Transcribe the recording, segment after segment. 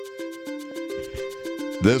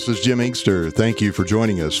This is Jim Inkster. Thank you for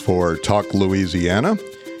joining us for Talk Louisiana.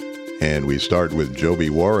 And we start with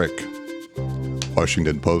Joby Warrick,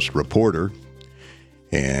 Washington Post reporter.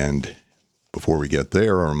 And before we get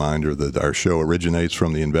there, a reminder that our show originates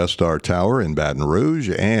from the InvestStar Tower in Baton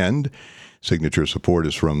Rouge, and signature support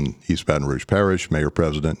is from East Baton Rouge Parish Mayor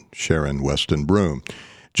President Sharon Weston Broome.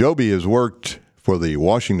 Joby has worked for the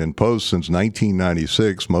Washington Post since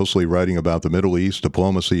 1996, mostly writing about the Middle East,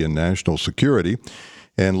 diplomacy, and national security.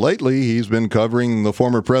 And lately, he's been covering the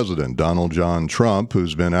former president, Donald John Trump,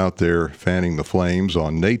 who's been out there fanning the flames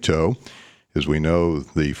on NATO. As we know,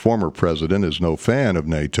 the former president is no fan of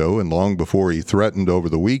NATO, and long before he threatened over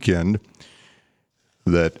the weekend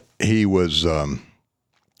that he was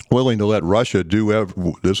willing to let Russia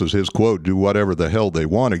this is his quote, do whatever the hell they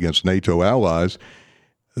want against NATO allies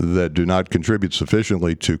that do not contribute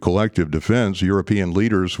sufficiently to collective defense, European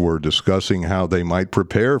leaders were discussing how they might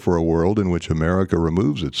prepare for a world in which America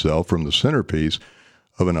removes itself from the centerpiece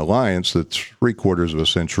of an alliance that's 3/4 of a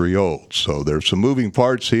century old. So there's some moving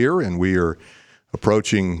parts here, and we are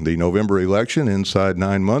approaching the November election inside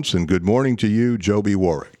 9 months. And good morning to you, Joby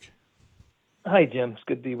Warrick. Hi, Jim. It's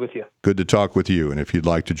good to be with you. Good to talk with you. And if you'd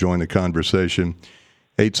like to join the conversation,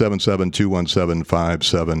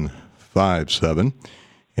 877-217-5757.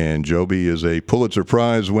 And Joby is a Pulitzer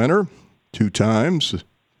Prize winner 2 times,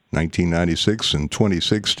 1996 and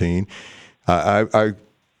 2016. I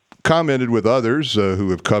commented with others who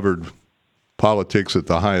have covered politics at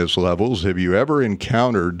the highest levels. Have you ever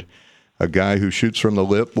encountered a guy who shoots from the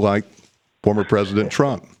lip like former President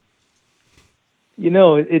Trump? You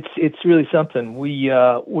know, it's really something.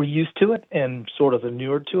 We're used to it and sort of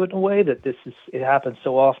inured to it in a way that it happens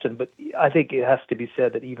so often. But I think it has to be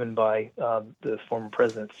said that even by the former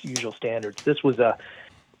president's usual standards, this was a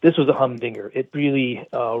humdinger. It really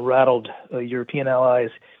rattled European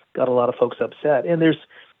allies, got a lot of folks upset, and there's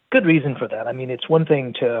good reason for that. I mean, it's one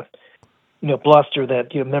thing to bluster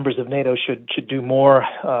that members of NATO should do more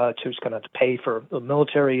to kind of pay for the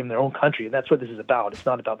military in their own country, and that's what this is about. It's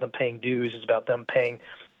not about them paying dues; it's about them paying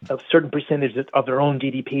a certain percentage of their own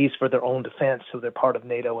GDPs for their own defense, so they're part of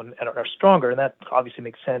NATO and are stronger. And that obviously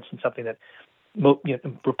makes sense and something that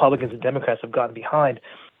Republicans and Democrats have gotten behind.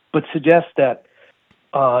 But suggests that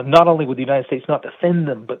not only would the United States not defend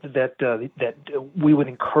them, but that we would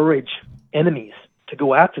encourage enemies to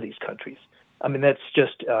go after these countries. I mean, that's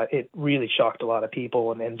just, it really shocked a lot of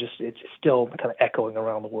people, and just it's still kind of echoing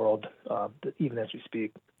around the world, even as we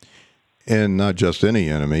speak. And not just any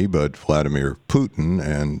enemy, but Vladimir Putin.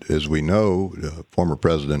 And as we know, former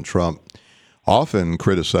President Trump often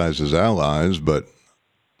criticizes allies, but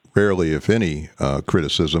rarely, if any,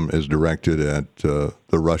 criticism is directed at the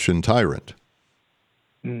Russian tyrant.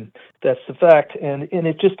 That's the fact. And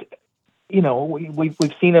it just...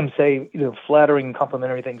 we've seen him say, flattering and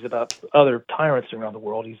complimentary things about other tyrants around the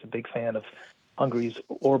world. He's a big fan of Hungary's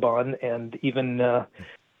Orban, and even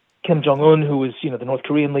Kim Jong-un, who was, the North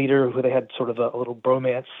Korean leader, who they had sort of a little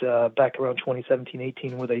bromance back around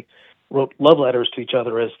 2017-18, where they wrote love letters to each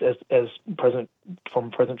other, as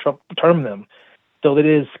former President Trump termed them. So it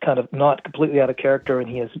is kind of not completely out of character, and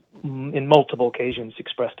he has, in multiple occasions,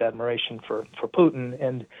 expressed admiration for Putin.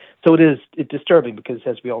 And so it's disturbing because,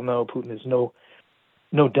 as we all know, Putin is no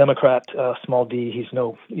Democrat, small d. He's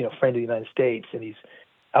no friend of the United States, and he's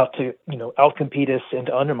out to outcompete us and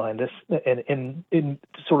to undermine this, and in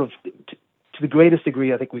sort of to the greatest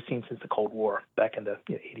degree I think we've seen since the Cold War back in the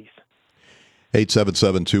 80s.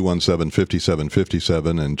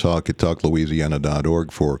 877-217-5757 and talk at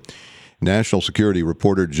talklouisiana.org for national security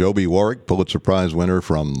reporter Joby Warrick, Pulitzer Prize winner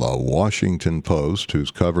from the Washington Post,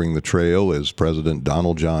 who's covering the trail as President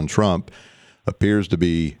Donald John Trump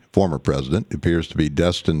former president, appears to be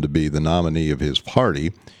destined to be the nominee of his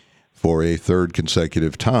party for a 3rd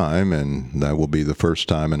consecutive time, and that will be the first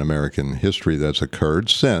time in American history that's occurred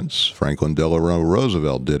since Franklin Delano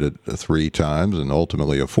Roosevelt did it 3 times and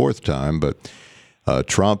ultimately a 4th time. But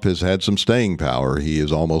Trump has had some staying power. He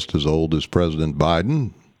is almost as old as President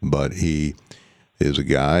Biden, but he is a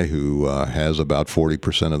guy who has about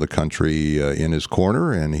 40% of the country in his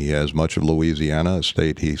corner, and he has much of Louisiana, a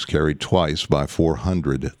state he's carried twice by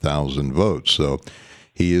 400,000 votes. So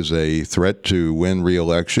he is a threat to win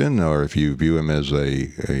re-election, or if you view him as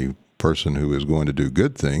a person who is going to do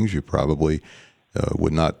good things, you probably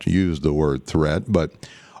would not use the word threat. But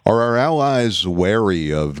are our allies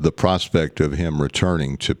wary of the prospect of him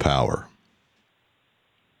returning to power?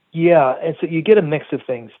 Yeah, and so you get a mix of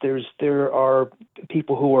things. There are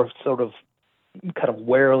people who are sort of kind of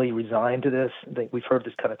warily resigned to this. We've heard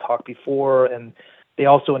this kind of talk before, and they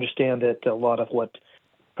also understand that a lot of what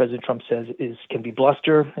President Trump says can be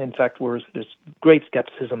bluster. In fact, there's great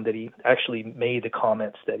skepticism that he actually made the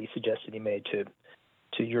comments that he suggested he made to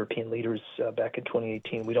European leaders back in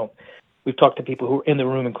 2018. We've talked to people who were in the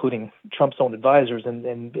room, including Trump's own advisors,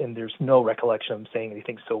 and there's no recollection of him saying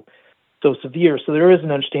anything so severe. So there is an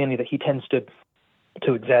understanding that he tends to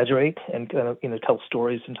exaggerate and kind of tell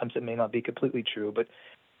stories. Sometimes it may not be completely true, but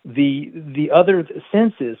the other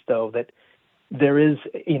sense is, though, that there is,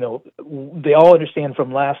 they all understand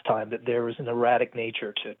from last time that there is an erratic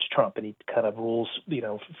nature to Trump, and he kind of rules,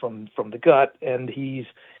 from the gut, and he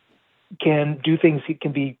can do things. He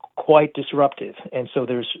can be quite disruptive, and so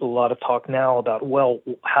there's a lot of talk now about, well,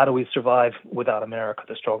 how do we survive without America,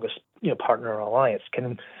 the strongest partner in our alliance?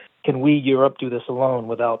 Can we, Europe, do this alone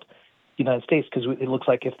without the United States? Because it looks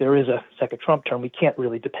like if there is a second Trump term, we can't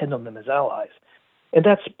really depend on them as allies, and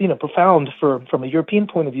that's profound from a European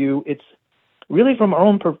point of view. It's really from our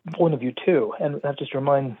own point of view, too. And I have to just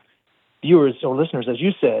remind viewers or listeners, as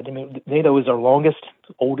you said, NATO is our longest,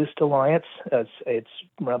 oldest alliance. It's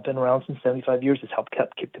been around since 75 years. It's helped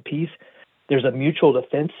keep the peace. There's a mutual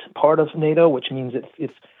defense part of NATO, which means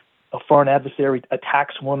if a foreign adversary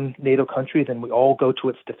attacks one NATO country, then we all go to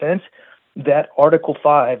its defense. That Article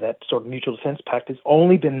 5, that sort of mutual defense pact, has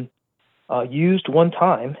only been used one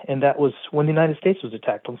time, and that was when the United States was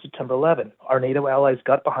attacked on September 11. Our NATO allies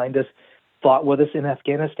got behind us, fought with us in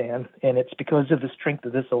Afghanistan, and it's because of the strength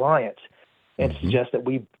of this alliance. And it suggests that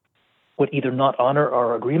we would either not honor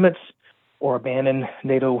our agreements or abandon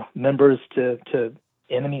NATO members to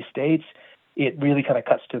enemy states. It really kind of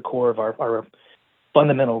cuts to the core of our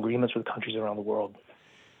fundamental agreements with countries around the world.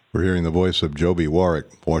 We're hearing the voice of Joby Warrick,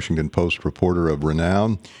 Washington Post reporter of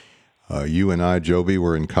renown. You and I, Joby,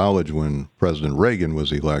 were in college when President Reagan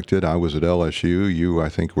was elected. I was at LSU. You, I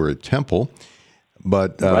think, were at Temple.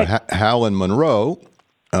 But right. Howland Monroe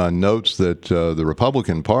notes that the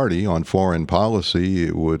Republican Party on foreign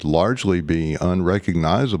policy would largely be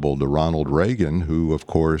unrecognizable to Ronald Reagan, who, of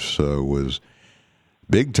course, was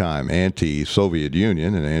big-time anti-Soviet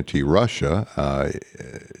Union and anti-Russia.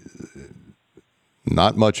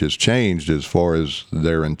 Not much has changed as far as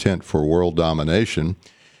their intent for world domination.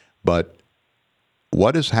 But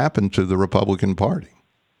what has happened to the Republican Party?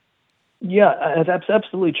 Yeah, that's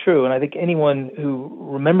absolutely true. And I think anyone who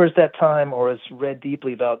remembers that time or has read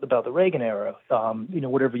deeply about the Reagan era,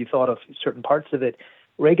 whatever you thought of certain parts of it,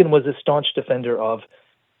 Reagan was a staunch defender of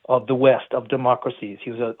the West, of democracies.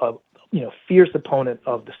 He was a fierce opponent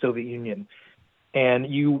of the Soviet Union. And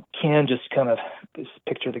you can just kind of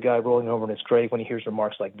picture the guy rolling over in his grave when he hears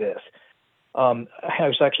remarks like this. I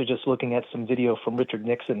was actually just looking at some video from Richard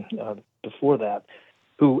Nixon before that,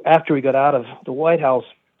 who, after he got out of the White House,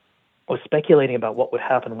 was speculating about what would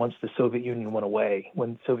happen once the Soviet Union went away,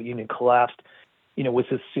 when the Soviet Union collapsed. Was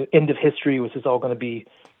this end of history? Was this all going to be,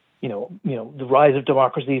 the rise of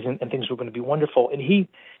democracies and things were going to be wonderful? And he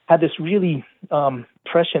had this really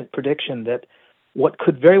prescient prediction that what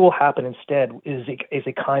could very well happen instead is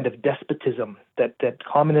a kind of despotism, that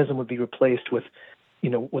communism would be replaced with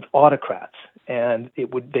autocrats, and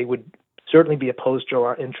they would certainly be opposed to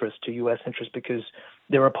our interests, to U.S. interests, because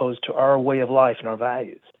they're opposed to our way of life and our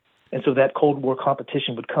values. And so that Cold War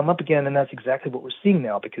competition would come up again, and that's exactly what we're seeing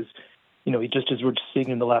now, because, just as we're seeing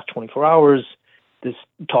in the last 24 hours, this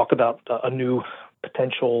talk about a new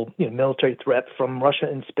potential military threat from Russia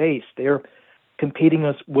in space. They're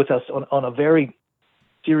competing with us on a very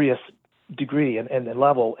serious degree and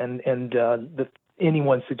level, and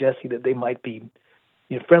anyone suggesting that they might be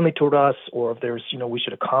friendly toward us, or if there's we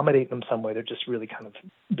should accommodate them some way, they're just really kind of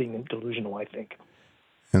being delusional, I think.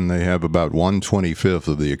 And they have about 1/25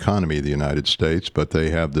 of the economy of the United States, but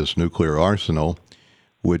they have this nuclear arsenal,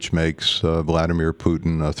 which makes Vladimir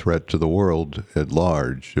Putin a threat to the world at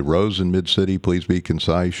large. Rose in Mid-City, please be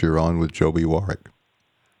concise. You're on with Joby Warrick.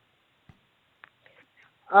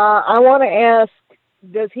 I want to ask,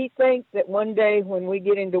 does he think that one day when we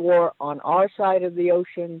get into war on our side of the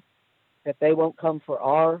ocean, that they won't come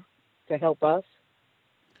to help us?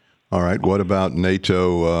 All right. What about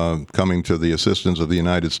NATO coming to the assistance of the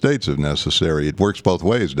United States if necessary? It works both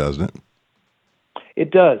ways, doesn't it?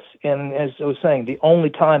 It does. And as I was saying, the only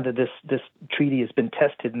time that this treaty has been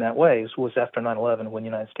tested in that way was after 9/11, when the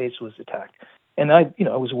United States was attacked. And I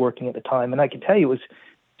was working at the time, and I can tell you it was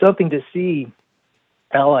something to see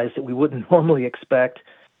allies that we wouldn't normally expect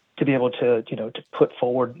to be able to put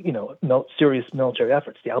forward, serious military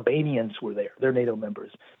efforts. The Albanians were there; they're NATO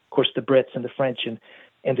members. Of course, the Brits and the French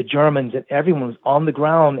and the Germans, and everyone was on the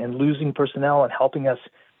ground and losing personnel and helping us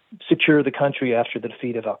secure the country after the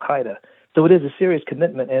defeat of Al-Qaeda. So it is a serious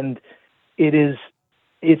commitment, and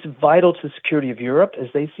it's vital to the security of Europe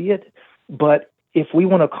as they see it, but if we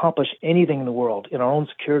want to accomplish anything in the world in our own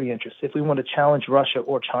security interests, if we want to challenge Russia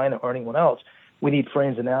or China or anyone else, we need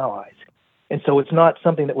friends and allies. And so it's not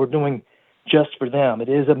something that we're doing just for them. It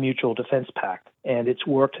is a mutual defense pact, and it's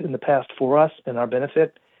worked in the past for us in our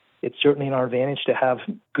benefit. It's certainly in our advantage to have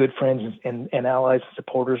good friends and allies and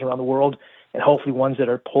supporters around the world, and hopefully ones that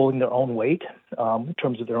are pulling their own weight in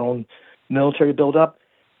terms of their own military buildup.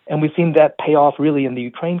 And we've seen that pay off really in the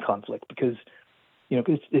Ukraine conflict because,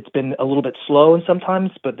 it's been a little bit slow and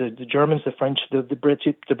sometimes, but the Germans, the French, the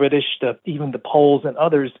British, even the Poles and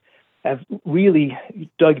others have really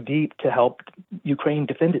dug deep to help Ukraine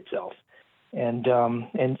defend itself and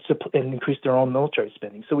increase their own military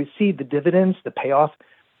spending. So we see the dividends, the payoff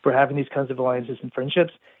for having these kinds of alliances and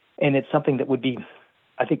friendships, and it's something that would be,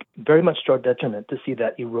 I think, very much to our detriment to see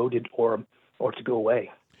that eroded or to go away.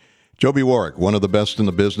 Joby Warrick, one of the best in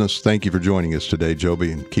the business. Thank you for joining us today,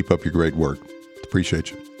 Joby, and keep up your great work. Appreciate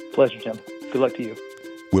you. Pleasure, Jim. Good luck to you.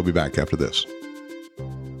 We'll be back after this.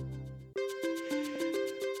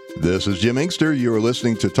 This is Jim Inkster. You are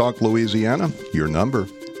listening to Talk Louisiana. Your number,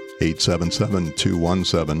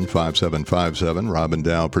 877-217-5757. Robin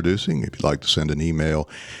Dow producing. If you'd like to send an email,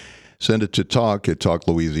 send it to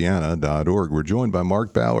talk@talklouisiana.org. We're joined by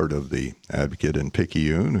Mark Ballard of the Advocate in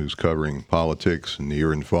Picayune, who's covering politics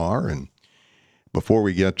near and far. And before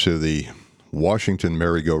we get to the Washington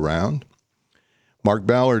merry-go-round, Mark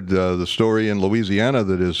Ballard, the story in Louisiana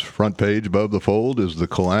that is front page above the fold is the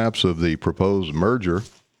collapse of the proposed merger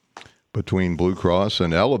between Blue Cross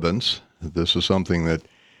and Elevance. This is something that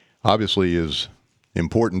obviously is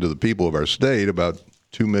important to the people of our state. About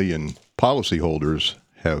 2 million policyholders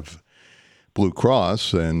have Blue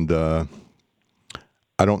Cross, and I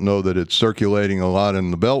don't know that it's circulating a lot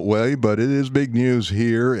in the Beltway, but it is big news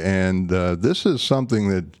here, and this is something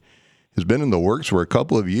that has been in the works for a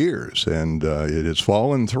couple of years, and it has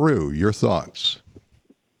fallen through. Your thoughts?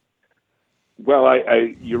 Well,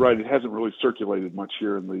 you're right. It hasn't really circulated much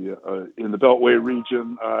here in the Beltway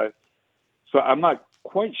region, so I'm not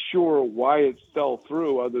quite sure why it fell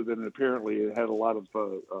through, other than apparently it had a lot of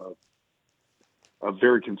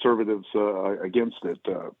very conservatives against it.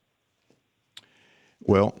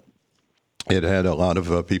 Well, it had a lot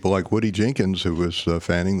of people like Woody Jenkins who was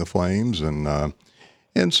fanning the flames, and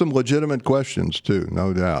some legitimate questions too,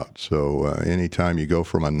 no doubt. So anytime you go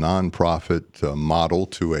from a nonprofit model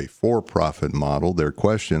to a for-profit model, there are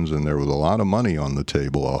questions, and there was a lot of money on the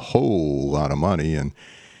table, a whole lot of money. And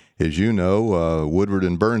as you know, Woodward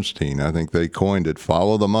and Bernstein, I think they coined it,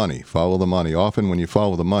 follow the money, follow the money. Often when you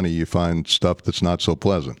follow the money, you find stuff that's not so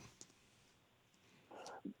pleasant.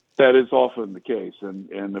 That is often the case,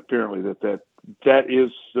 and apparently that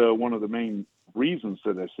is one of the main reasons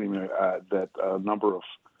that I see that a number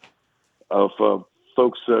of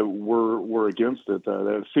folks were against it.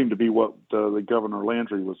 That seemed to be what the Governor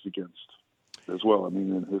Landry was against as well. I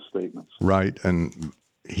mean, in his statements. Right, and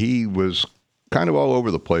he was kind of all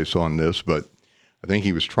over the place on this, but I think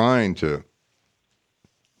he was trying to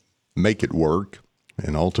make it work,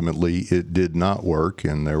 and ultimately it did not work,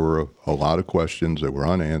 and there were a lot of questions that were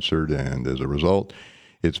unanswered, and as a result,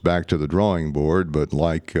 it's back to the drawing board. But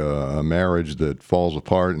like a marriage that falls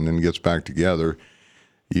apart and then gets back together,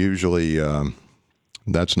 usually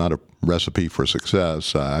that's not a recipe for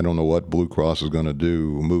success. I don't know what Blue Cross is going to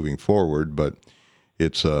do moving forward, but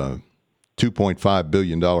it's a $2.5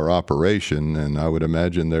 billion operation, and I would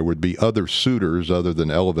imagine there would be other suitors other than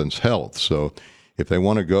Elevance Health. So if they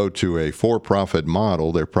want to go to a for-profit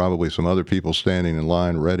model, there are probably some other people standing in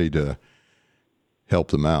line ready to help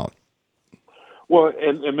them out. Well,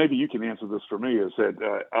 and maybe you can answer this for me, is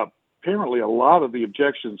that apparently a lot of the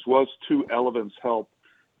objections was to Elevance Health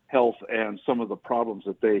and some of the problems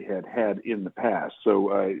that they had in the past.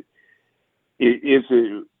 So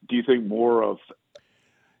do you think more of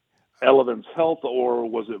Elevance Health, or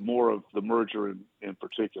was it more of the merger in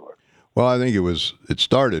particular? Well, I think it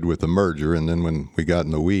started with the merger, and then when we got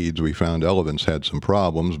in the weeds, we found Elevance had some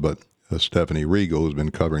problems, but Stephanie Regal, who's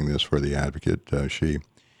been covering this for The Advocate, she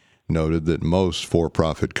noted that most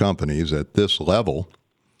for-profit companies at this level,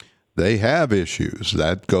 they have issues.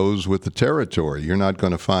 That goes with the territory. You're not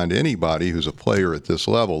going to find anybody who's a player at this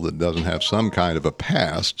level that doesn't have some kind of a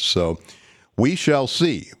past. So we shall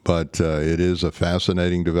see. But it is a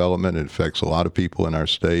fascinating development. It affects a lot of people in our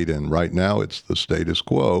state. And right now it's the status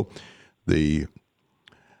quo. The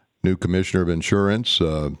new commissioner of insurance,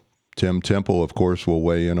 Tim Temple, of course, will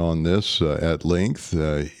weigh in on this at length.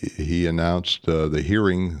 He announced the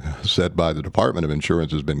hearing set by the Department of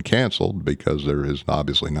Insurance has been canceled because there is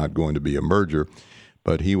obviously not going to be a merger.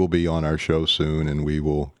 But he will be on our show soon, and we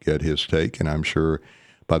will get his take. And I'm sure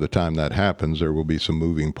by the time that happens, there will be some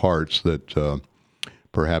moving parts that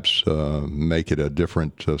perhaps make it a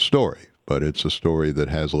different story. But it's a story that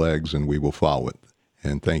has legs, and we will follow it.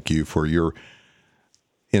 And thank you for your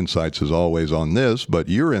insights, as always, on this. But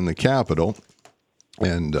you're in the Capitol,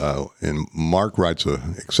 and Mark writes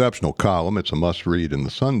an exceptional column. It's a must-read in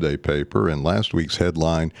the Sunday paper. And last week's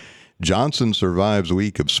headline, Johnson survives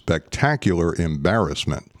week of spectacular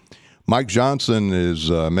embarrassment. Mike Johnson is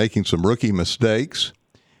making some rookie mistakes,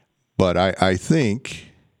 but I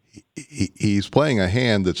think he's playing a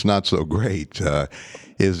hand that's not so great.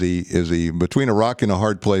 Is he between a rock and a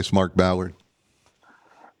hard place, Mark Ballard?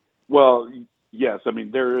 Well, yes. I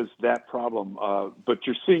mean, there is that problem, but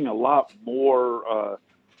you're seeing a lot more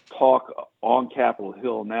talk on Capitol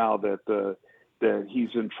Hill now that he's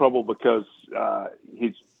in trouble because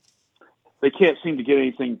they can't seem to get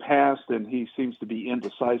anything passed, and he seems to be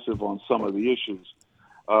indecisive on some of the issues.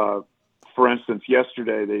 For instance,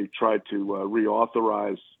 yesterday they tried to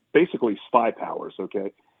reauthorize basically spy powers,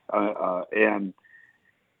 okay? And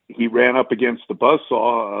he ran up against the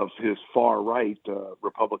buzzsaw of his far right,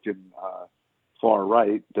 Republican far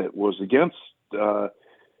right, that was against the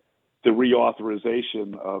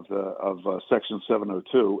reauthorization of Section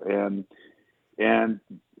 702, and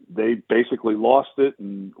they basically lost it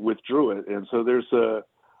and withdrew it. And so there's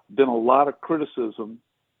been a lot of criticism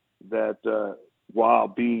that while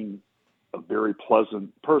being a very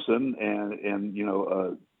pleasant person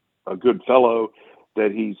and a good fellow,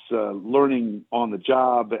 that he's learning on the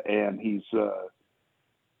job, and he's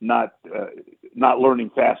not learning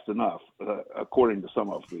fast enough, according to some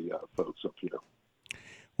of the folks up here.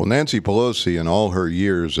 Well, Nancy Pelosi, in all her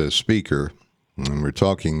years as Speaker, and we're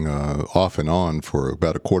talking off and on for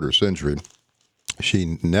about a quarter century,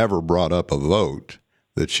 she never brought up a vote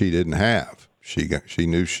that she didn't have. She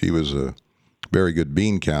knew she was a very good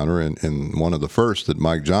bean counter, and one of the first that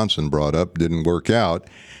Mike Johnson brought up didn't work out.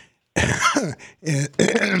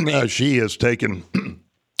 and she has taken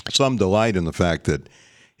some delight in the fact that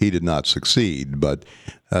he did not succeed, but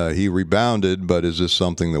he rebounded. But is this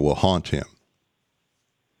something that will haunt him?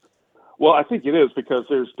 Well, I think it is, because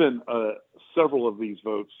there's been several of these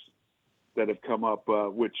votes that have come up,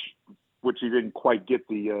 which he didn't quite get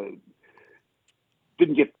the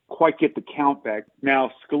count back.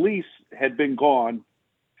 Now, Scalise had been gone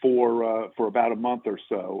for about a month or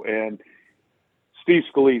so, and Steve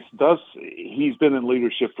Scalise he's been in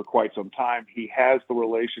leadership for quite some time. He has the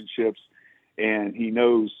relationships, and he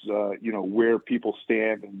knows where people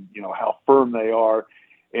stand and how firm they are,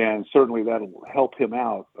 and certainly that'll help him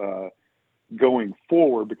out going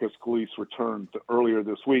forward, because Scalise returned earlier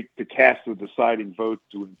this week to cast the deciding vote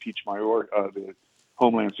to impeach the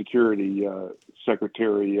Homeland Security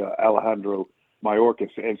Secretary Alejandro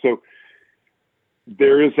Mayorkas. And so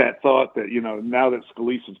there is that thought that, now that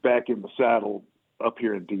Scalise is back in the saddle up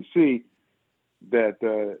here in D.C.,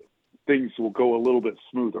 that things will go a little bit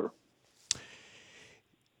smoother.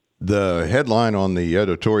 The headline on the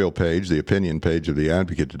editorial page, the opinion page of The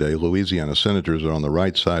Advocate today, Louisiana senators are on the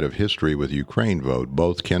right side of history with Ukraine vote.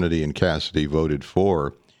 Both Kennedy and Cassidy voted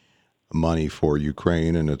for money for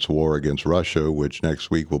Ukraine and its war against Russia, which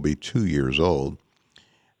next week will be 2 years old.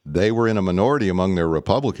 They were in a minority among their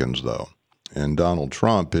Republicans, though. And Donald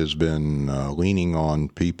Trump has been leaning on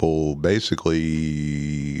people,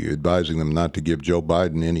 basically advising them not to give Joe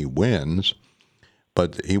Biden any wins.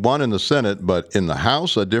 But he won in the Senate, but in the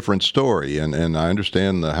House, a different story. And I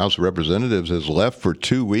understand the House of Representatives has left for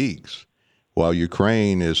 2 weeks while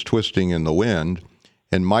Ukraine is twisting in the wind.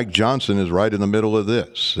 And Mike Johnson is right in the middle of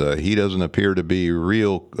this. He doesn't appear to be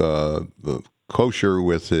real kosher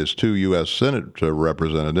with his 2 U.S. Senate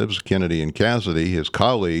representatives, Kennedy and Cassidy, his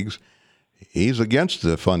colleagues. He's against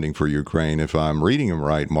the funding for Ukraine, if I'm reading him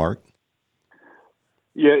right, Mark.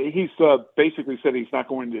 Yeah, he's basically said he's not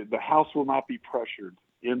going to. The House will not be pressured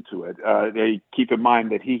into it. They keep in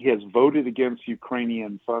mind that he has voted against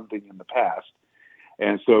Ukrainian funding in the past,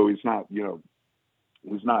 and so he's not,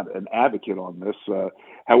 he's not an advocate on this.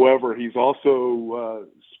 However, he's also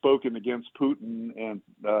spoken against Putin and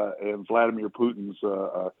Vladimir Putin's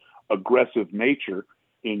aggressive nature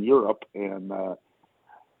in Europe, and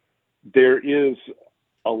there is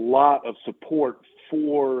a lot of support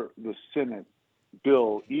for the Senate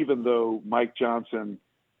bill, even though Mike Johnson,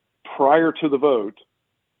 prior to the vote,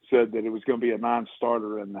 said that it was going to be a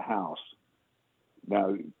non-starter in the House.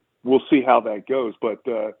 Now, we'll see how that goes, but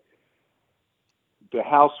the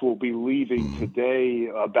House will be leaving today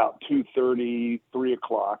about 2:30, 3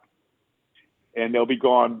 o'clock, and they'll be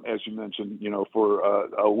gone, as you mentioned, for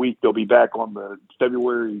a week. They'll be back on the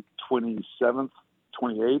February 27th,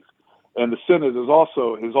 28th, and the Senate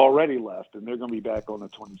has already left, and they're going to be back on the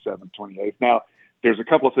 27th, 28th. Now, there's a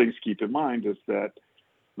couple of things to keep in mind, is that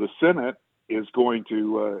the Senate is going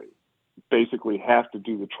to basically have to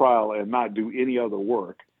do the trial and not do any other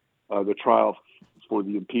work, the trial for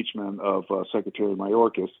the impeachment of Secretary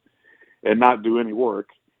Mayorkas, and not do any work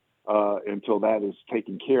until that is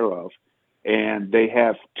taken care of. And they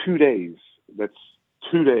have 2 days. That's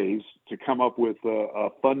 2 days to come up with a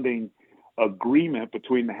funding agreement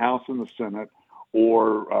between the House and the Senate,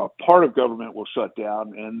 or part of government will shut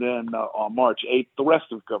down, and then on March 8th, the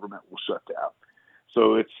rest of government will shut down.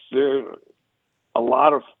 So it's a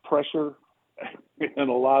lot of pressure and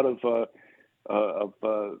a lot of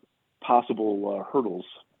possible hurdles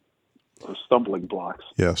or stumbling blocks.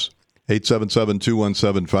 Yes.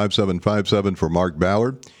 877-217-5757 for Mark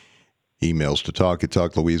Ballard. Emails to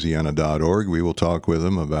talk@talklouisiana.org. We will talk with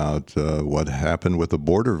him about what happened with the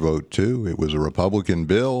border vote, too. It was a Republican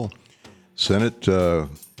bill. Senate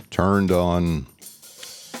turned on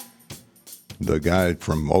the guy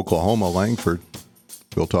from Oklahoma, Langford.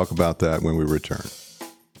 We'll talk about that when we return.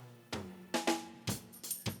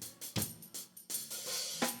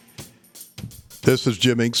 This is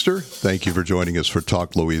Jim Inkster. Thank you for joining us for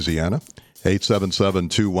Talk Louisiana.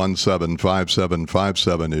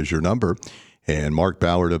 877-217-5757 is your number. And Mark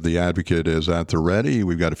Ballard of The Advocate is at the ready.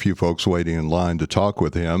 We've got a few folks waiting in line to talk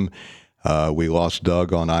with him. We lost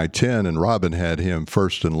Doug on I-10, and Robin had him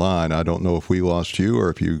first in line. I don't know if we lost you or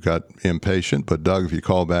if you got impatient, but Doug, if you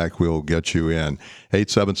call back, we'll get you in.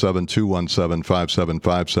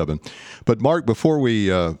 877-217-5757. But Mark, before we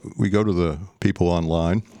go to the people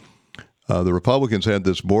online, the Republicans had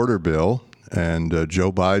this border bill, and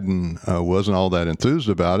Joe Biden wasn't all that enthused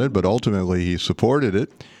about it, but ultimately he supported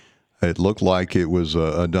it. It looked like it was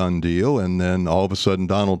a done deal, and then all of a sudden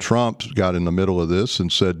Donald Trump got in the middle of this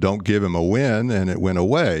and said, don't give him a win, and it went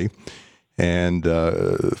away. And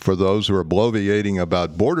for those who are bloviating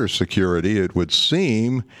about border security, it would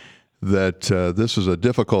seem that this is a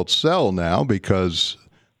difficult sell now because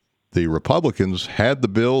the Republicans had the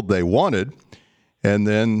bill they wanted and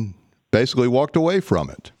then basically walked away from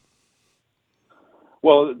it.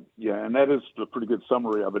 Well, yeah, and that is a pretty good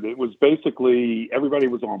summary of it. It was basically everybody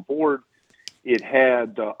was on board. It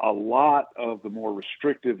had a lot of the more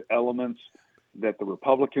restrictive elements that the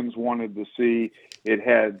Republicans wanted to see. It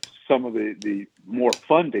had some of the more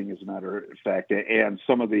funding, as a matter of fact, and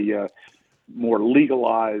some of the more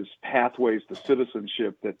legalized pathways to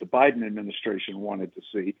citizenship that the Biden administration wanted to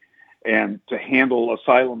see, and to handle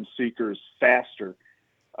asylum seekers faster.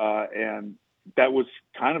 And that was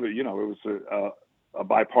kind of it was a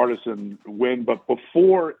bipartisan win. But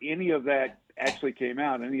before any of that actually came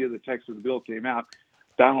out, any of the text of the bill came out,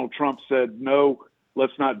 Donald Trump said, no,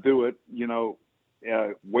 let's not do it.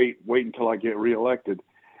 Wait until I get reelected.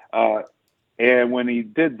 And when he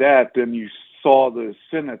did that, then you saw the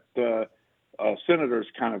Senate senators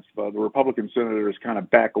the Republican senators kind of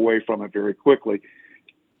back away from it very quickly.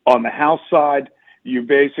 On the House side, you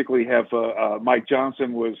basically have Mike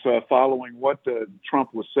Johnson was following what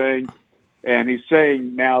Trump was saying. And he's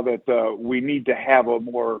saying now that we need to have a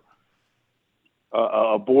more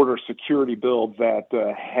a border security bill that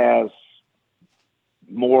has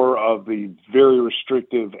more of the very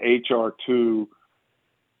restrictive HR2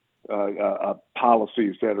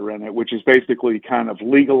 policies that are in it, which is basically kind of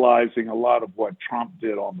legalizing a lot of what Trump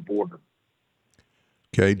did on the border.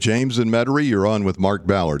 Okay, James in Metairie, you're on with Mark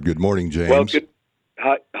Ballard. Good morning, James. Well,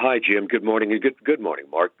 Hi, Jim. Good morning, and good morning,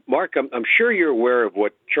 Mark. Mark, I'm sure you're aware of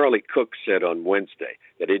what Charlie Cook said on Wednesday,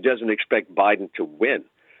 that he doesn't expect Biden to win.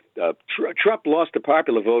 Trump lost the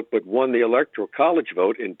popular vote but won the Electoral College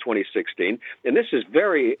vote in 2016, and this is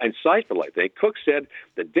very insightful, I think. Cook said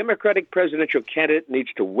the Democratic presidential candidate needs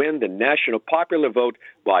to win the national popular vote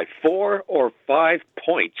by 4 or 5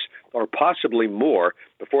 points, or possibly more,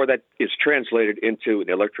 before that is translated into an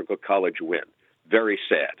Electoral College win. Very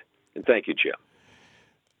sad. And thank you, Jim.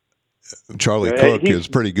 Charlie Cook is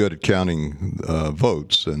pretty good at counting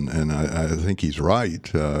votes, and I think he's right.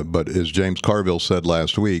 But as James Carville said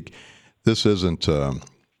last week, this isn't an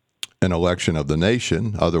election of the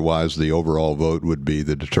nation. Otherwise, the overall vote would be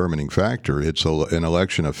the determining factor. It's an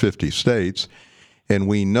election of 50 states, and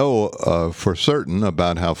we know for certain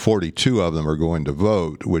about how 42 of them are going to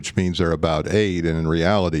vote, which means there are about 8, and in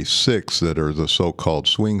reality 6 that are the so-called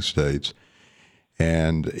swing states.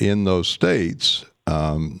 And in those states,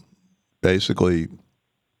 basically,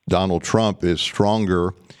 Donald Trump is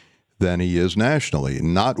stronger than he is nationally.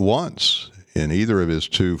 Not once in either of his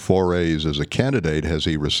 2 forays as a candidate has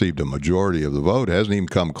he received a majority of the vote. Hasn't even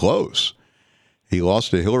come close. He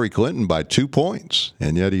lost to Hillary Clinton by 2 points,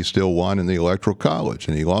 and yet he still won in the Electoral College.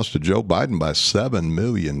 And he lost to Joe Biden by 7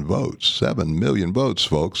 million votes. 7 million votes,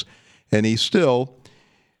 folks. And he still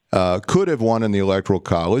could have won in the Electoral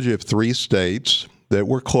College if 3 states that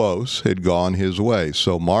were close had gone his way.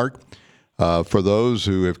 So, Mark, for those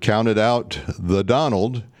who have counted out the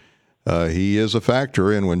Donald, he is a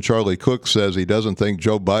factor. And when Charlie Cook says he doesn't think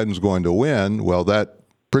Joe Biden's going to win, well, that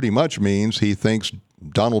pretty much means he thinks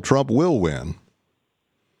Donald Trump will win.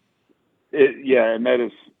 Yeah, and that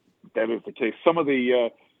is the case. Some of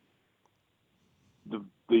the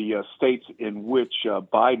states in which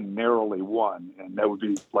Biden narrowly won, and that would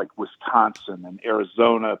be like Wisconsin and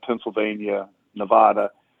Arizona, Pennsylvania,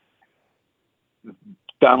 Nevada.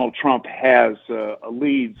 Donald Trump has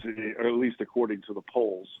leads, or at least according to the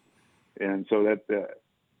polls, and so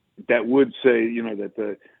that would say,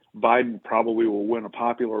 that Biden probably will win a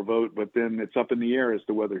popular vote, but then it's up in the air as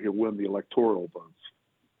to whether he'll win the electoral votes.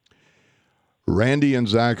 Randy and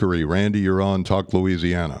Zachary. Randy, you're on Talk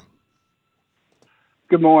Louisiana.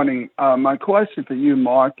 Good morning. My question for you,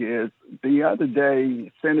 Mark, is the other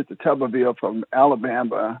day, Senator Tuberville from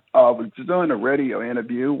Alabama was doing a radio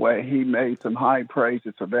interview where he made some high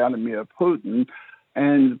praises for Vladimir Putin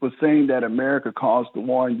and was saying that America caused the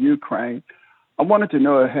war in Ukraine. I wanted to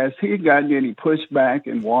know, has he gotten any pushback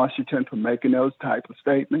in Washington for making those type of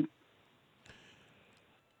statements?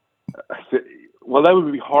 Well, that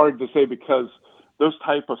would be hard to say because those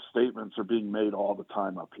type of statements are being made all the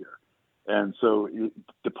time up here. And so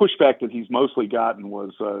the pushback that he's mostly gotten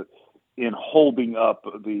was in holding up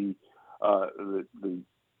the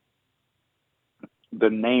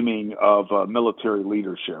naming of military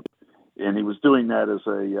leadership, and he was doing that as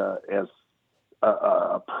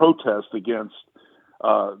a protest against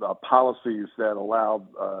the policies that allowed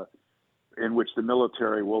in which the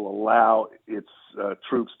military will allow its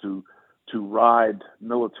troops to ride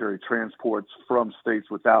military transports from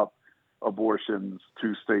states without abortions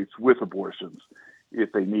to states with abortions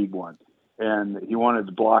if they need one. And he wanted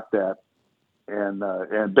to block that and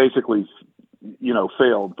basically,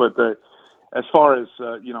 failed. But as far as,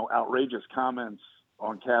 outrageous comments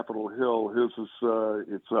on Capitol Hill,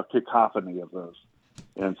 it's a cacophony of those.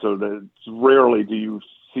 And so rarely do you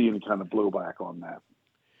see any kind of blowback on that.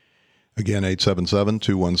 Again,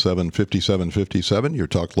 877-217-5757, your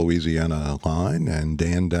Talk Louisiana line. And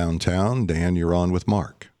Dan downtown. Dan, you're on with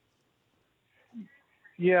Mark.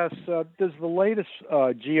 Yes. Does the latest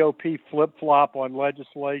GOP flip-flop on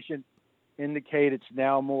legislation indicate it's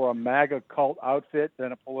now more a MAGA cult outfit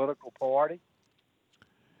than a political party?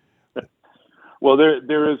 Well,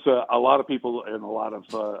 there is a lot of people and a lot of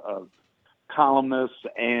columnists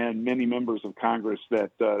and many members of Congress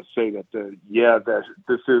that say that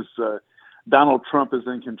this is Donald Trump is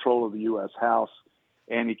in control of the U.S. House,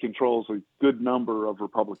 and he controls a good number of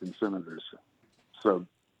Republican senators.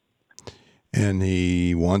 And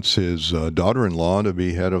he wants his daughter-in-law to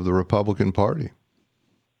be head of the Republican Party.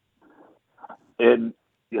 And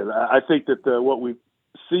I think that what we've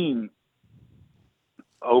seen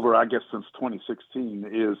over, I guess, since 2016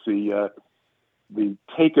 is the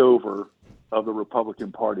takeover of the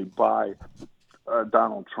Republican Party by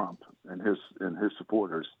Donald Trump and his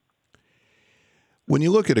supporters. When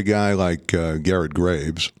you look at a guy like Garrett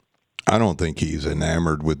Graves, I don't think he's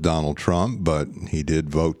enamored with Donald Trump, but he did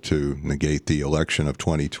vote to negate the election of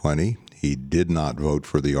 2020. He did not vote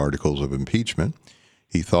for the articles of impeachment.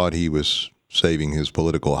 He thought he was saving his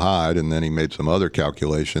political hide, and then he made some other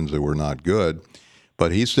calculations that were not good.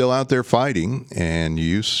 But he's still out there fighting, and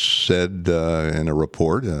you said in a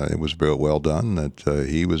report, it was very well done, that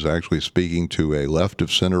he was actually speaking to a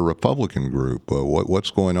left-of-center Republican group. What's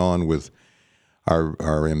going on with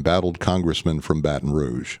our embattled congressman from Baton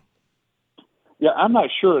Rouge? Yeah, I'm not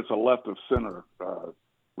sure it's a left-of-center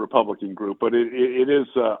Republican group, but it is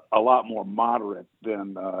a lot more moderate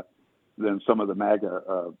than some of the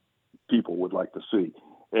MAGA people would like to see.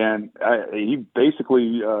 And he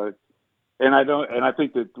basically... And I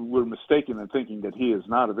think that we're mistaken in thinking that he is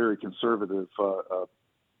not a very conservative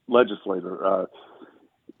legislator.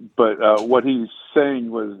 But what he's saying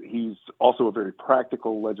was he's also a very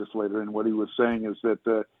practical legislator. And what he was saying is that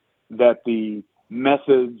the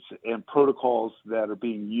methods and protocols that are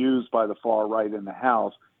being used by the far right in the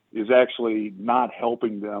House is actually not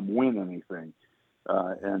helping them win anything.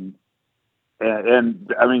 And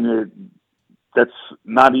I mean, that's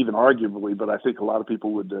not even arguably, but I think a lot of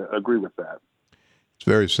people would agree with that. It's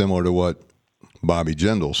very similar to what Bobby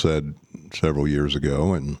Jindal said several years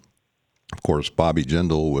ago. And, of course, Bobby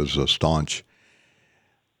Jindal was a staunch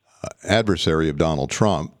adversary of Donald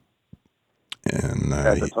Trump. And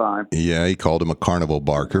at the time. He called him a carnival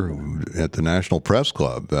barker at the National Press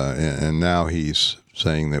Club. And now he's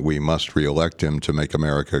saying that we must reelect him to make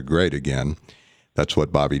America great again. That's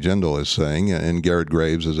what Bobby Jindal is saying, and Garrett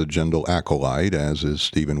Graves is a Jindal acolyte, as is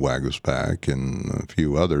Stephen Waguspack and a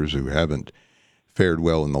few others who haven't fared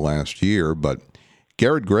well in the last year. But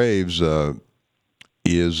Garrett Graves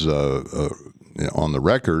is on the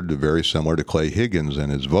record very similar to Clay Higgins in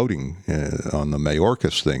his voting on the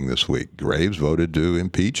Mayorkas thing this week. Graves voted to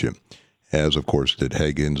impeach him, as of course did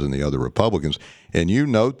Higgins and the other Republicans. And you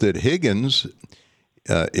note that Higgins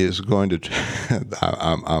is going to.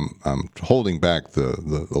 I'm holding back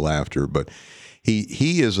the laughter, but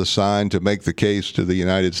he is assigned to make the case to the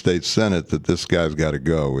United States Senate that this guy's got to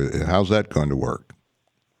go. How's that going to work?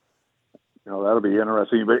 That'll be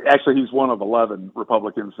interesting. But actually, he's one of 11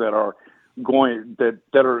 Republicans that are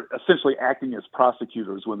that are essentially acting as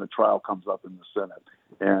prosecutors when the trial comes up in the Senate.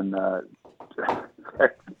 And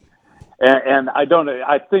and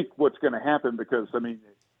I think what's going to happen, because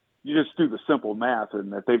you just do the simple math,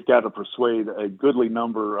 and that they've got to persuade a goodly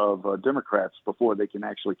number of Democrats before they can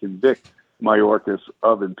actually convict Mayorkas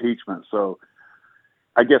of impeachment. So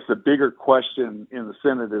I guess the bigger question in the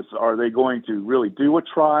Senate is, are they going to really do a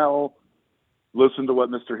trial, listen to what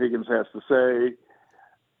Mr. Higgins has to say,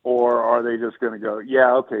 or are they just going to go,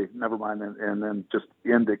 yeah, okay, never mind, and then just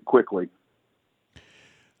end it quickly?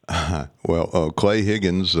 Well, Clay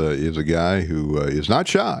Higgins is a guy who is not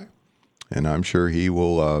shy, and I'm sure he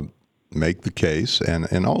will make the case.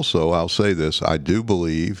 And also, I'll say this, I do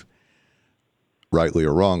believe, rightly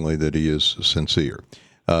or wrongly, that he is sincere.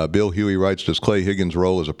 Bill Huey writes, does Clay Higgins'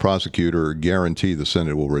 role as a prosecutor guarantee the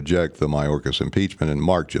Senate will reject the Mayorkas impeachment? And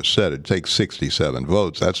Mark just said it takes 67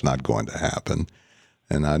 votes. That's not going to happen.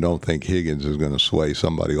 And I don't think Higgins is going to sway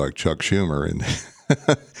somebody like Chuck Schumer. And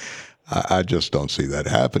I just don't see that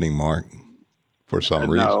happening, Mark, for some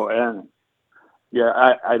reason. No, and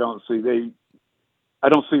I don't see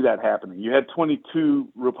that happening. You had 22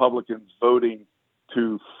 Republicans voting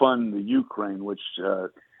to fund the Ukraine, which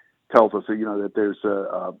tells us that there's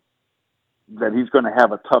that he's going to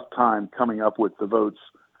have a tough time coming up with the votes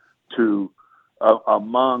to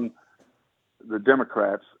among the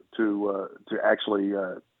Democrats to actually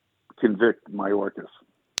convict Mayorkas.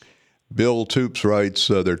 Bill Toops writes,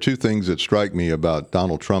 there are two things that strike me about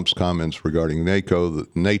Donald Trump's comments regarding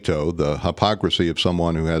NATO, the hypocrisy of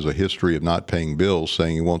someone who has a history of not paying bills,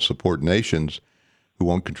 saying he won't support nations who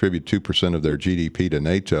won't contribute 2% of their GDP to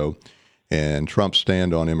NATO. And Trump's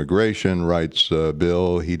stand on immigration, writes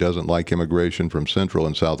Bill, he doesn't like immigration from Central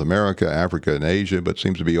and South America, Africa, and Asia, but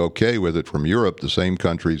seems to be okay with it from Europe, the same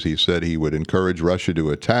countries he said he would encourage Russia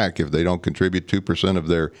to attack if they don't contribute 2% of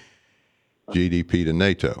their GDP to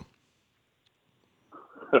NATO.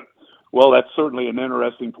 Well, that's certainly an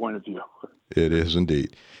interesting point of view. It is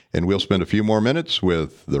indeed. And we'll spend a few more minutes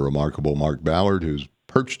with the remarkable Mark Ballard, who's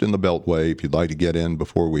perched in the Beltway. If you'd like to get in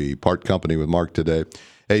before we part company with Mark today,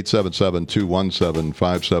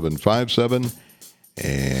 877-217-5757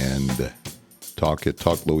 and talk at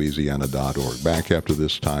talklouisiana.org. Back after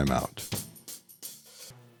this timeout.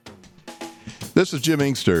 This is Jim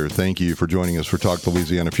Inkster. Thank you for joining us for Talk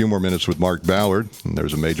Louisiana. A few more minutes with Mark Ballard. And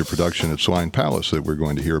there's a major production at Swine Palace that we're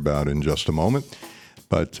going to hear about in just a moment.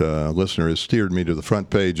 But a listener has steered me to the front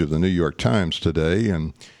page of the New York Times today,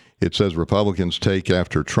 and it says Republicans take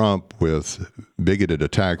after Trump with bigoted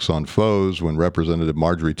attacks on foes when Representative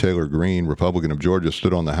Marjorie Taylor Greene, Republican of Georgia,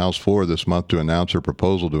 stood on the House floor this month to announce her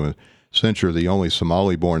proposal to censure the only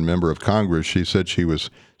Somali-born member of Congress. She said she was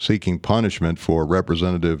seeking punishment for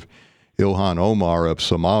Representative Ilhan Omar of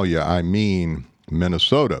Somalia,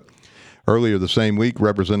 Minnesota. Earlier the same week,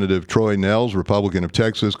 Representative Troy Nehls, Republican of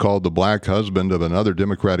Texas, called the black husband of another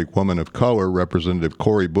Democratic woman of color, Representative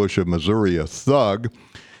Cori Bush of Missouri, a thug.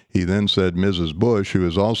 He then said Mrs. Bush, who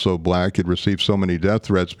is also black, had received so many death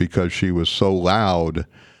threats because she was so loud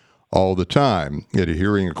all the time. At a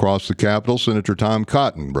hearing across the Capitol, Senator Tom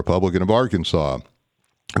Cotton, Republican of Arkansas,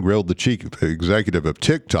 grilled the chief executive of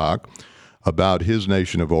TikTok about his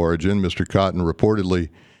nation of origin. Mr. Cotton repeatedly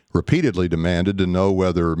demanded to know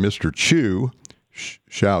whether Mr.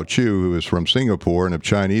 Xiao Chu, who is from Singapore and of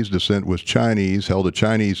Chinese descent, was Chinese, held a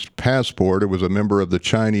Chinese passport, or was a member of the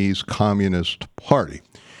Chinese Communist Party.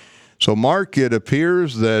 So, Mark, it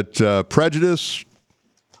appears that prejudice,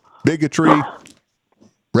 bigotry,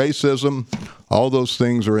 racism, all those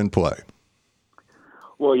things are in play.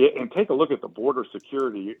 Well, yeah, and take a look at the border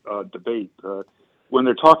security debate. When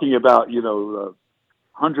they're talking about,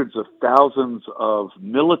 hundreds of thousands of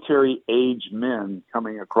military-age men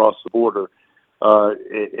coming across the border,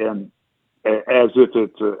 and as if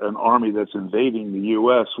it's an army that's invading the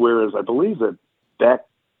U.S., whereas I believe that back,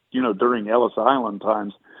 during Ellis Island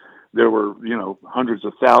times, there were, hundreds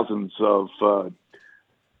of thousands of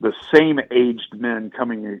the same aged men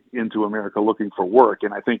coming into America looking for work.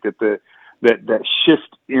 And I think that that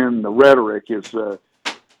shift in the rhetoric is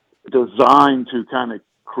designed to kind of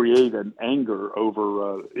create an anger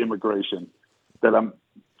over immigration. That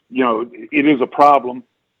it is a problem,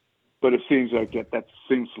 but it seems like that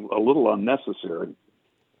seems a little unnecessary.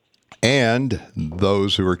 And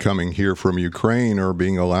those who are coming here from Ukraine are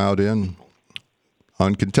being allowed in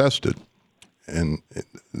uncontested. And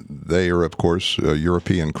they are, of course,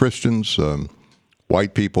 European Christians,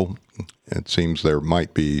 white people. It seems there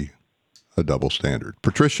might be a double standard.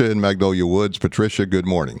 Patricia in Magnolia Woods. Patricia, good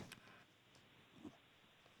morning.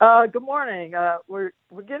 Good morning. We're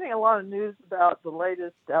getting a lot of news about the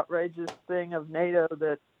latest outrageous thing of NATO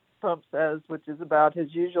that Trump says, which is about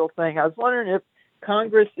his usual thing. I was wondering if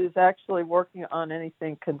Congress is actually working on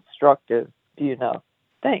anything constructive. Do you know?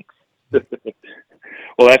 Thanks.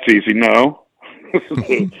 Well, that's easy. No.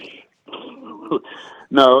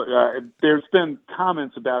 No, there's been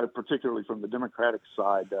comments about it, particularly from the Democratic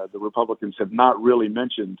side. The Republicans have not really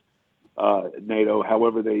mentioned NATO.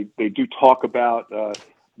 However, they do talk about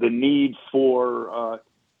the need for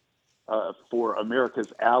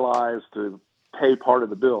America's allies to pay part of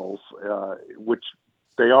the bills, which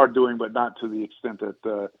they are doing, but not to the extent that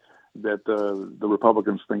the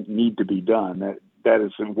Republicans think need to be done. That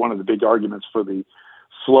is one of the big arguments for the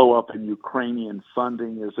slow up in Ukrainian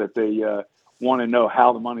funding, is that they want to know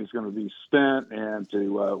how the money is going to be spent, and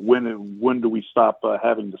to when do we stop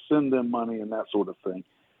having to send them money and that sort of thing.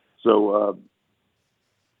 So,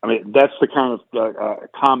 that's the kind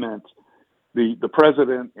of comment the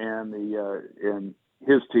president and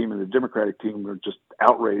his team and the Democratic team are just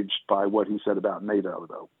outraged by what he said about NATO,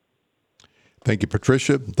 though. Thank you,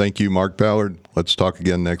 Patricia. Thank you, Mark Ballard. Let's talk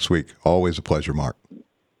again next week. Always a pleasure, Mark.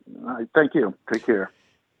 All right, thank you. Take care.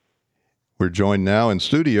 We're joined now in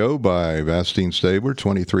studio by Vastine Stabler,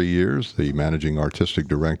 23 years, the managing artistic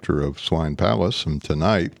director of Swine Palace. And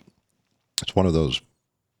tonight, it's one of those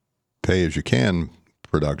pay-as-you-can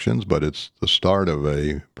productions, but it's the start of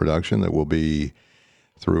a production that will be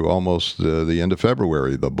through almost the end of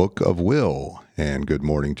February, The Book of Will. And good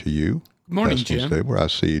morning to you. Good morning, Vastine Jim. Stabler. I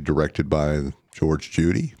see directed by George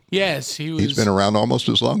Judy. Yes, He's been around almost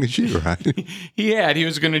as long as you, right? He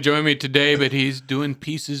was going to join me today, but he's doing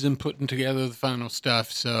pieces and putting together the final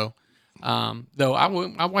stuff. So, though I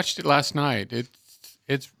watched it last night.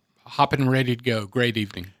 It's hopping and ready to go. Great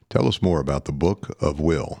evening. Tell us more about The Book of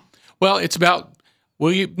Will. Well, it's about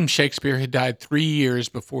William Shakespeare had died 3 years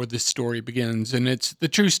before this story begins, and it's the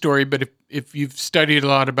true story. But if you've studied a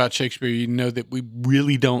lot about Shakespeare, you know that we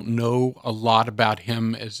really don't know a lot about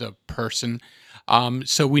him as a person.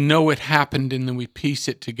 So we know what happened, and then we piece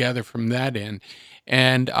it together from that end.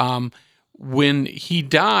 And when he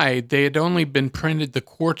died, they had only been printed the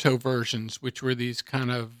quarto versions, which were these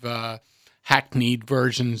kind of hackneyed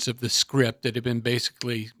versions of the script that had been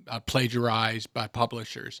basically plagiarized by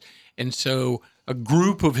publishers. And so a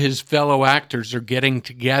group of his fellow actors are getting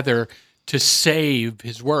together to save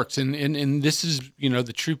his works. And this is,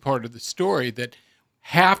 the true part of the story, that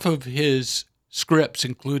half of his scripts,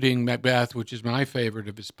 including Macbeth, which is my favorite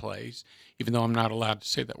of his plays, even though I'm not allowed to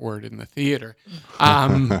say that word in the theater,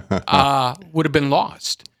 would have been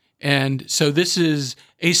lost. And so this is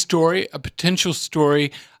a story, a potential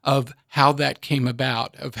story of how that came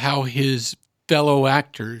about, of how his fellow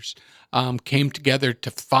actors came together to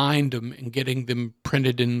find them and getting them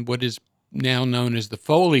printed in what is now known as the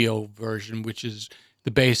folio version, which is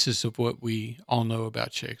the basis of what we all know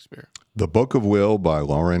about Shakespeare. The Book of Will by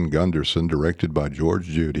Lauren Gunderson, directed by George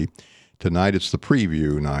Judy. Tonight it's the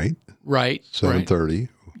preview night. Right. 7:30. Right.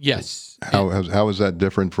 Yes. How is that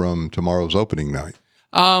different from tomorrow's opening night?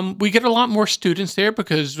 We get a lot more students there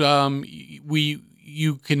because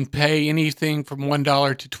you can pay anything from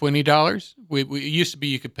 $1 to $20. It used to be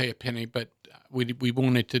you could pay a penny, but we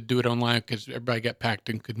wanted to do it online because everybody got packed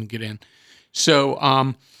and couldn't get in.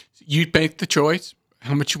 So you make the choice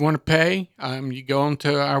how much you want to pay. You go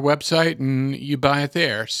onto our website and you buy it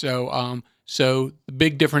there. So the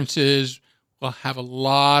big difference is we'll have a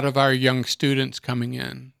lot of our young students coming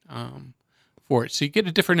in for it. So you get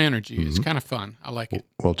a different energy. Mm-hmm. It's kind of fun. I like it.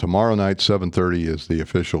 Well, tomorrow night, 7:30 is the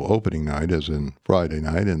official opening night, as in Friday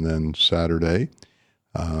night, and then Saturday,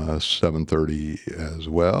 7:30 as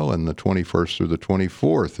well. And the 21st through the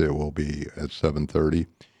 24th, it will be at 7:30.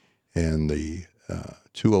 And the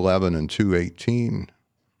 2:11 and 2:18.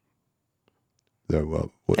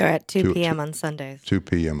 They're at 2 p.m. on Sundays. 2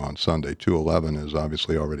 p.m. on Sunday. 2:11 is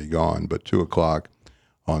obviously already gone, but 2 o'clock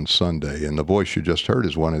on Sunday. And the voice you just heard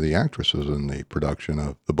is one of the actresses in the production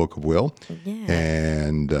of The Book of Will. Yeah.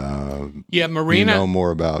 And Marina. You know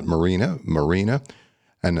more about Marina.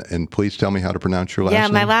 And please tell me how to pronounce your last name. Yeah,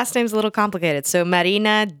 my last name's a little complicated. So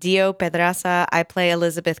Marina Deyoe-Pedraza. I play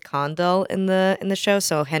Elizabeth Condell in the show.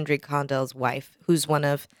 So Henry Condell's wife, who's one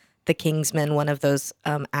of the Kingsmen, one of those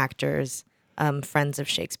actors, friends of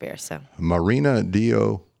Shakespeare. So Marina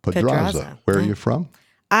Deyoe-Pedraza. Where are you from?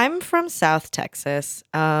 I'm from South Texas.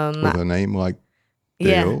 With a name like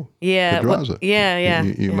Deyoe-Pedraza.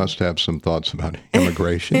 You must have some thoughts about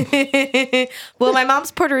immigration. Well, my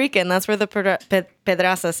mom's Puerto Rican. That's where the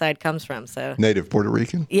Pedraza side comes from. So native Puerto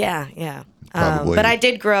Rican? Yeah. Probably. But I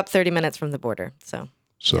did grow up 30 minutes from the border. So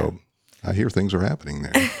I hear things are happening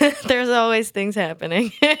there. There's always things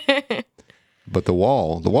happening. But the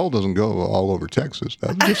wall doesn't go all over Texas.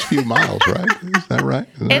 That's just a few miles, right? Is that right?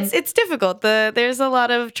 It's difficult. There's a lot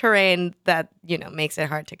of terrain that, makes it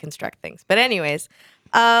hard to construct things. But anyways,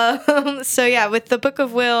 so yeah, with the Book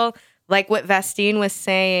of Will, like what Vastine was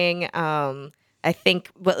saying, I think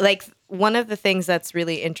like one of the things that's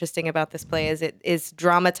really interesting about this play is it is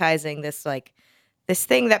dramatizing this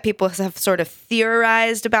thing that people have sort of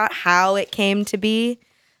theorized about how it came to be.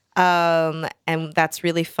 And that's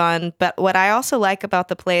really fun. But what I also like about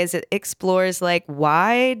the play is it explores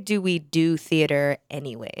why do we do theater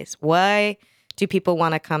anyways? Why do people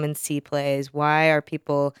want to come and see plays? Why are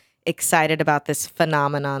people excited about this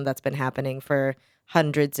phenomenon that's been happening for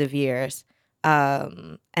hundreds of years?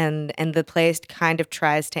 And the play kind of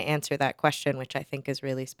tries to answer that question, which I think is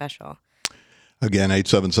really special. Again,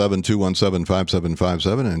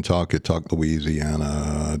 877-217-5757 and talk at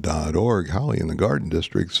talklouisiana.org. Holly in the Garden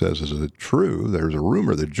District says, is it true? There's a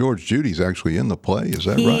rumor that George Judy's actually in the play. Is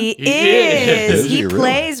that right? He is. He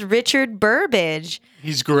plays Richard Burbage.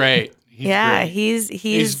 He's great.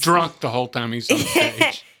 He's drunk the whole time he's on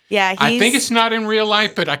stage. Yeah, I think it's not in real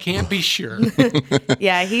life, but I can't be sure.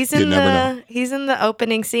 Yeah, he's in the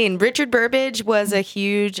opening scene. Richard Burbage was a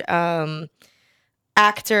huge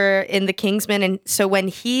actor in the Kingsmen, and so when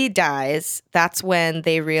he dies, that's when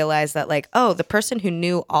they realize that the person who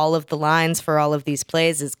knew all of the lines for all of these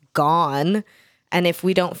plays is gone, and if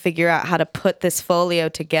we don't figure out how to put this folio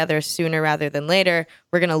together sooner rather than later,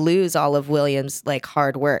 we're going to lose all of William's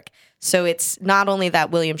hard work. So it's not only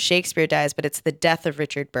that William Shakespeare dies, but it's the death of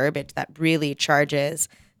Richard Burbage that really charges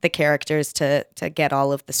the characters to get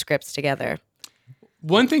all of the scripts together.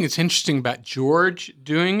 One thing that's interesting about George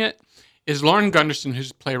doing it is Lauren Gunderson,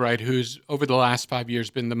 who's a playwright who's over the last 5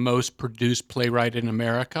 years been the most produced playwright in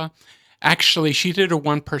America. Actually, she did a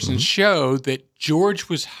one-person show that George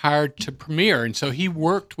was hired to premiere. And so he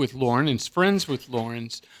worked with Lauren and is friends with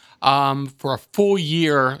Lauren's for a full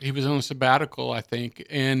year. He was on a sabbatical, I think,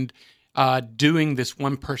 and doing this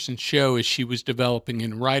one-person show as she was developing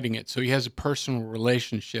and writing it. So he has a personal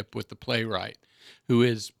relationship with the playwright, who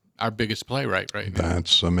is our biggest playwright right now.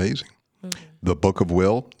 That's amazing. The Book of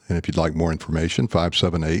Will, and if you'd like more information,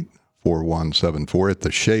 578-4174 at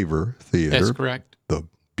the Shaver Theater. That's correct. The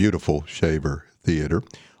beautiful Shaver Theater.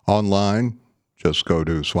 Online, just go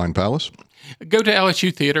to Swine Palace. Go to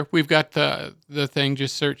LSU Theater. We've got the thing,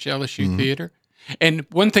 just search LSU Theater. And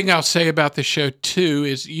one thing I'll say about the show, too,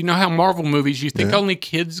 is how Marvel movies, you think only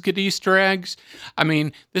kids get Easter eggs? I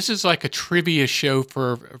mean, this is like a trivia show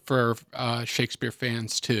for Shakespeare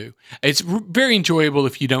fans, too. It's very enjoyable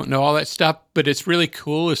if you don't know all that stuff, but it's really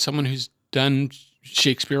cool as someone who's done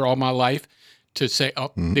Shakespeare all my life to say,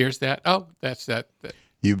 there's that. Oh, that's that.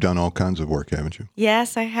 You've done all kinds of work, haven't you?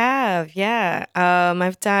 Yes, I have. Yeah.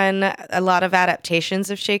 I've done a lot of adaptations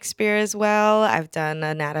of Shakespeare as well. I've done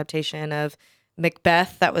an adaptation of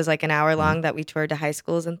Macbeth that was an hour long that we toured to high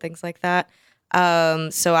schools and things like that.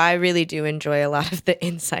 So I really do enjoy a lot of the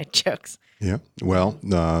inside jokes. Yeah. Well,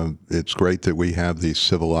 it's great that we have these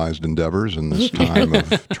civilized endeavors in this time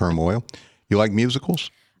of turmoil. You like musicals?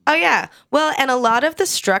 Oh, yeah. Well, and a lot of the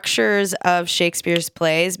structures of Shakespeare's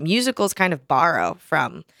plays, musicals kind of borrow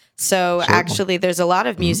from. So actually, there's a lot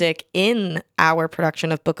of music in our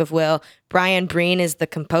production of Book of Will. Brian Breen is the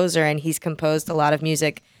composer, and he's composed a lot of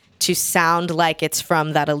music to sound like it's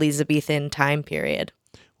from that Elizabethan time period.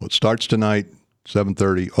 Well, it starts tonight,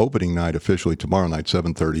 7:30, opening night officially tomorrow night,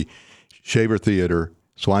 7:30, Shaver Theater,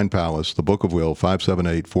 Swine Palace, The Book of Will,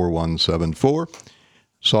 578-4174.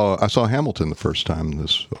 I saw Hamilton the first time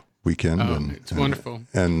this weekend. It's wonderful.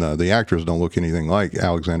 And the actors don't look anything like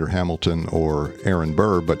Alexander Hamilton or Aaron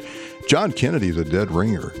Burr, but John Kennedy's a dead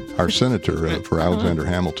ringer, our senator for Alexander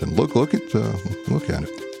Hamilton. Look at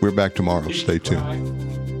it. We're back tomorrow. Stay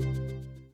tuned.